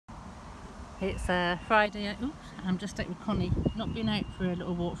It's Friday. Oops, I'm just out with Connie. Not been out for a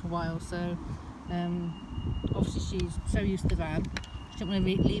little walk for a while, so obviously she's so used to the van. She didn't want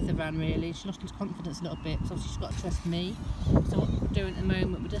to leave the van really. She lost her confidence a little bit, so obviously she's got to trust me. So what we're doing at the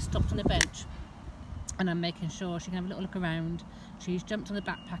moment, we're just stopped on a bench and I'm making sure she can have a little look around. She's jumped on the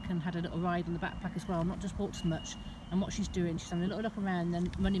backpack and had a little ride on the backpack as well, not just walked as much. And what she's doing, she's having a little look around, then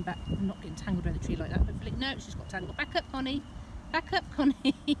running back, not getting tangled around the tree like that. Hopefully, no, she's got tangled. Back up, Connie. Back up,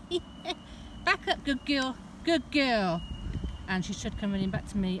 Connie. Back up, good girl. Good girl. And she should come running back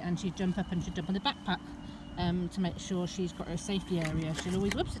to me, and she'd jump up and she'd jump on the backpack to make sure she's got her safety area. She'll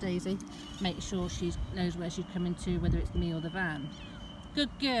always, whoops a daisy, make sure she knows where she's coming to, whether it's me or the van. Good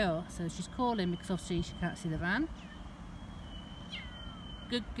girl. So she's calling because obviously she can't see the van.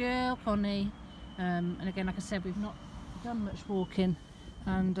 Good girl, Connie. And again, like I said, we've not done much walking,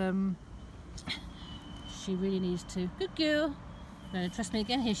 and she really needs to. Good girl. No, trust me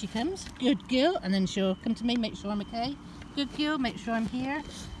again, here she comes. Good girl. And then she'll come to me, make sure I'm okay. Good girl, make sure I'm here.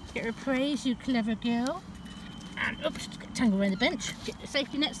 Get her praise, you clever girl. And oops, tangle around the bench. Get the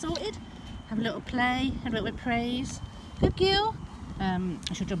safety net sorted. Have a little play, have a little bit of praise. Good girl.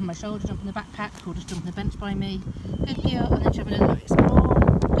 She'll jump on my shoulder, jump on the backpack, or just jump on the bench by me. Good girl. And then she'll have a little explore.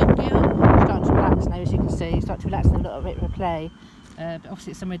 Good girl. Starting to relax now, as you can see. Start to relax and a little bit of a play. But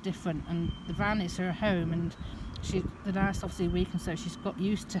obviously it's somewhere different, and the van is her home, and the last obviously week and so she's got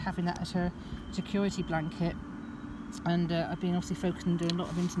used to having that as her security blanket. And I've been obviously focusing on doing a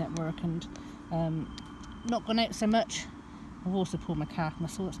lot of internet work and not gone out so much. I've also pulled my calf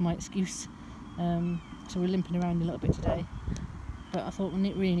muscle, that's my excuse. So we're limping around a little bit today. But I thought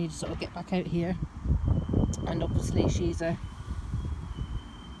we really need to sort of get back out here. And obviously she's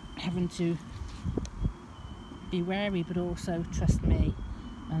having to be wary but also trust me.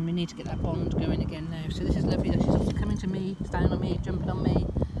 And we need to get that bond going again now. So this is lovely that she's also coming to me, standing on me, jumping on me.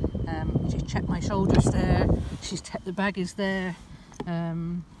 She's checked my shoulders there, she's checked the bag is there,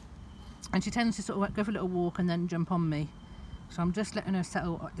 and she tends to sort of go for a little walk and then jump on me. So I'm just letting her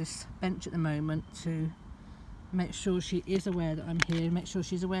settle at this bench at the moment to make sure she is aware that I'm here, make sure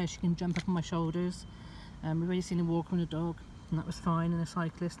she's aware she can jump up on my shoulders. We've already seen a walker and a dog, and that was fine, and a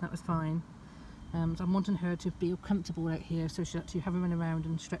cyclist, and that was fine. So I'm wanting her to feel comfortable out here, so she'll actually have her run around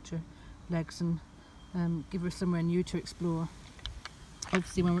and stretch her legs and give her somewhere new to explore.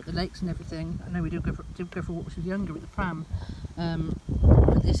 Obviously when we're at the lakes and everything, I know we do go for walks with younger with the pram,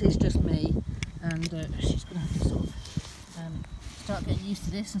 but this is just me, and she's going to have to sort of start getting used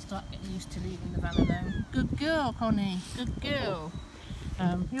to this and start getting used to leaving the van alone. Good girl, Connie, good girl.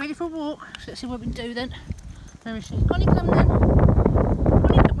 You ready for a walk? So let's see what we can do then. Where is she? Connie, come then.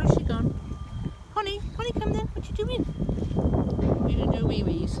 Connie, where's she gone? Connie, come then. What you doing? You don't do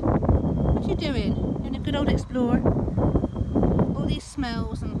wee-wees. What you doing? You're in a good old explorer. All these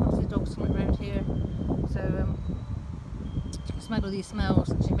smells, and obviously the dog's coming around here, so she can smell all these smells,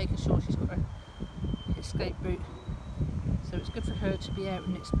 and she's making sure she's got her escape route. So it's good for her to be out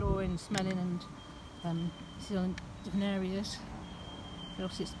and exploring, smelling, and seeing different areas. But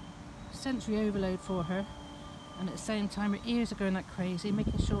obviously it's sensory overload for her, and at the same time her ears are going like crazy,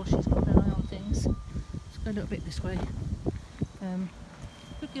 making sure she's got an eye on things. Let's go a little bit this way.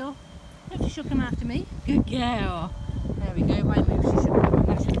 Good girl. Hopefully she'll come after me. Good girl. There we go, right move, she should come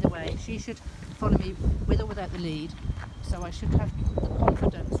naturally the way. She should follow me with or without the lead. So I should have the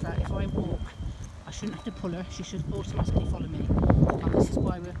confidence that if I walk, I shouldn't have to pull her, she should automatically follow me. And this is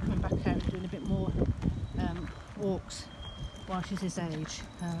why we're coming back out and doing a bit more walks while she's this age,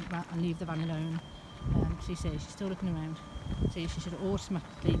 and leave the van alone. She says she's still looking around. See, she should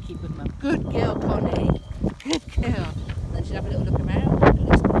automatically keep with mum. Good girl, Connie. Good girl. And then she'll have a little look around, a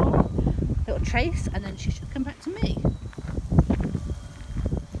little explore, a little trace, and then she should come back to me.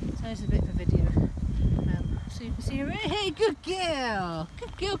 So there's a bit of a video, so you can see her. Hey, good girl.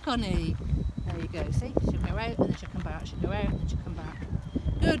 Good girl, Connie. There you go. See, she'll go out and then she'll come back. She'll go out and then she'll come back.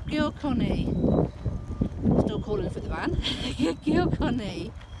 Good girl, Connie. Still calling for the van. Good girl,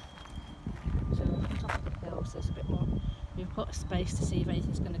 Connie. So on top of the hill, so there's a bit more. We've got a space to see if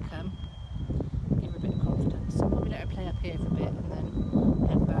anything's going to come. Give her a bit of confidence. So probably let her play up here for a bit and then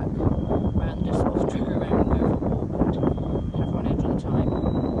head back around, just sort of drag her around and go for a walk and have her on edge all the time.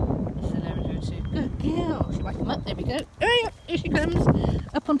 This is allowing her to. Good girl. She'll whack him up. There we go. Here she comes.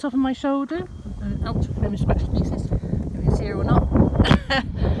 Up on top of my shoulder. And out to them scratch pieces. If you can see her or not.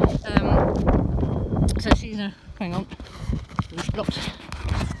 So she's hang on. It's blocked.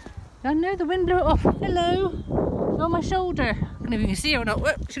 I know the wind blew it off. Hello. She's on my shoulder. I don't know if you can see her or not.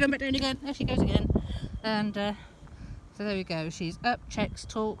 Whoop, she's going back down again. There she goes again. And so there we go. She's up, checks,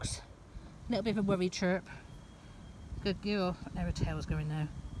 talks. A little bit of a worry chirp. Good girl. There her tail's going now.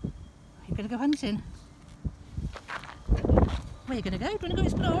 You're going to go hunting. Where are you going to go? Do you want to go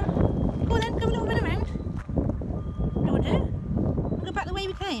explore? Go on then, go a little run around. You know what to do? Go back the way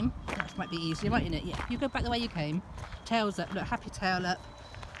we came. That might be easier, mightn't it? Yeah, you go back the way you came. Tails up, look, happy tail up.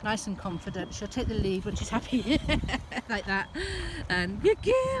 Nice and confident. She'll take the lead when she's happy. Like that. And good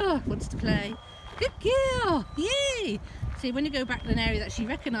girl! Wants to play. Good girl! Yay! See, when you go back to an area that she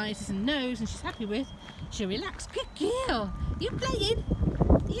recognises and knows and she's happy with, she'll relax. Good girl! You playing?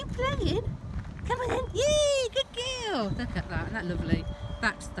 You playing? Come on then! Yay! Good girl! Look at that. Isn't that lovely?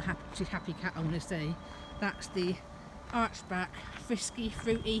 That's the happy cat, I want to say. That's the archback, frisky,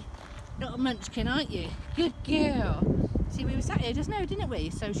 fruity little munchkin, aren't you? Good girl! See, we were sat here just now, didn't we?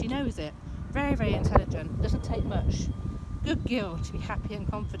 So she knows it. Very, very intelligent. Doesn't take much. Good girl to be happy and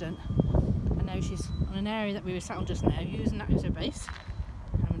confident. And now she's on an area that we were sat on just now, using that as her base.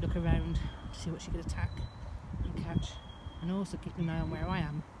 And I'm going to look around to see what she could attack and catch. And also keeping an eye on where I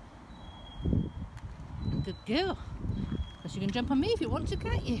am. Good girl. Because you can jump on me if you want to,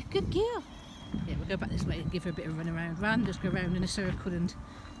 can't you? Good girl. Yeah, we'll go back this way and give her a bit of a run around. Rather than just go around in a circle and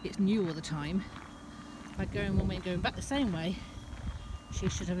it's new all the time. By going one way and going back the same way, she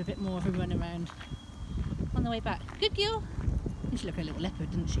should have a bit more of a run around on the way back. Good girl! You should look like a little leopard,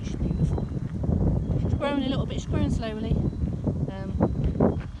 didn't she? She's beautiful. She's growing a little bit, she's growing slowly.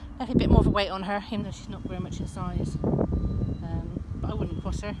 Like a bit more of a weight on her, even though she's not very much in size. But I wouldn't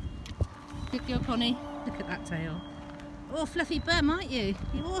cross her. Good girl, Connie. Look at that tail. Oh, fluffy bum, aren't you?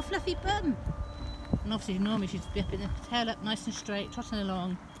 You're all a fluffy bum. And obviously normally she'd be up in the tail up nice and straight, trotting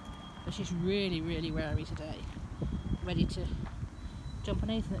along. But she's really, really wary today. Ready to jump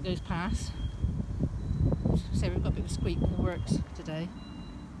on anything that goes past. So we've got a bit of a squeak in the works today.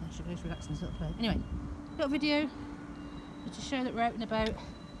 There she goes, relaxing this little play. Anyway, little video just to show that we're out and about.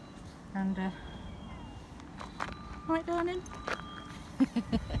 And, alright darling?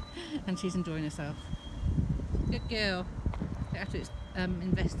 And she's enjoying herself. Good girl. I have to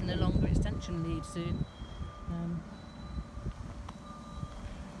invest in a longer extension lead soon.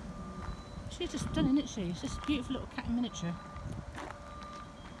 She's just stunning, isn't she? She's just a beautiful little cat in miniature.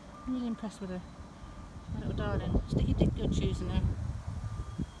 I'm really impressed with her. My little darling. Sticky did good choosing her.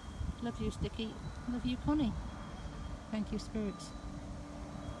 Love you, Sticky. Love you, Connie. Thank you, spirits.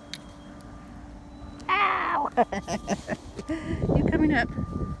 Ow! You coming up?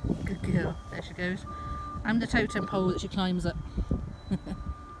 Good girl. There she goes. I'm the totem pole that she climbs up.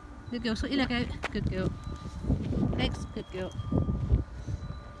 Good girl. Sort your leg out. Good girl. Legs. Good girl.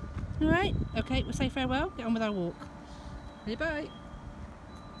 Alright, okay, we'll say farewell, get on with our walk. Bye bye.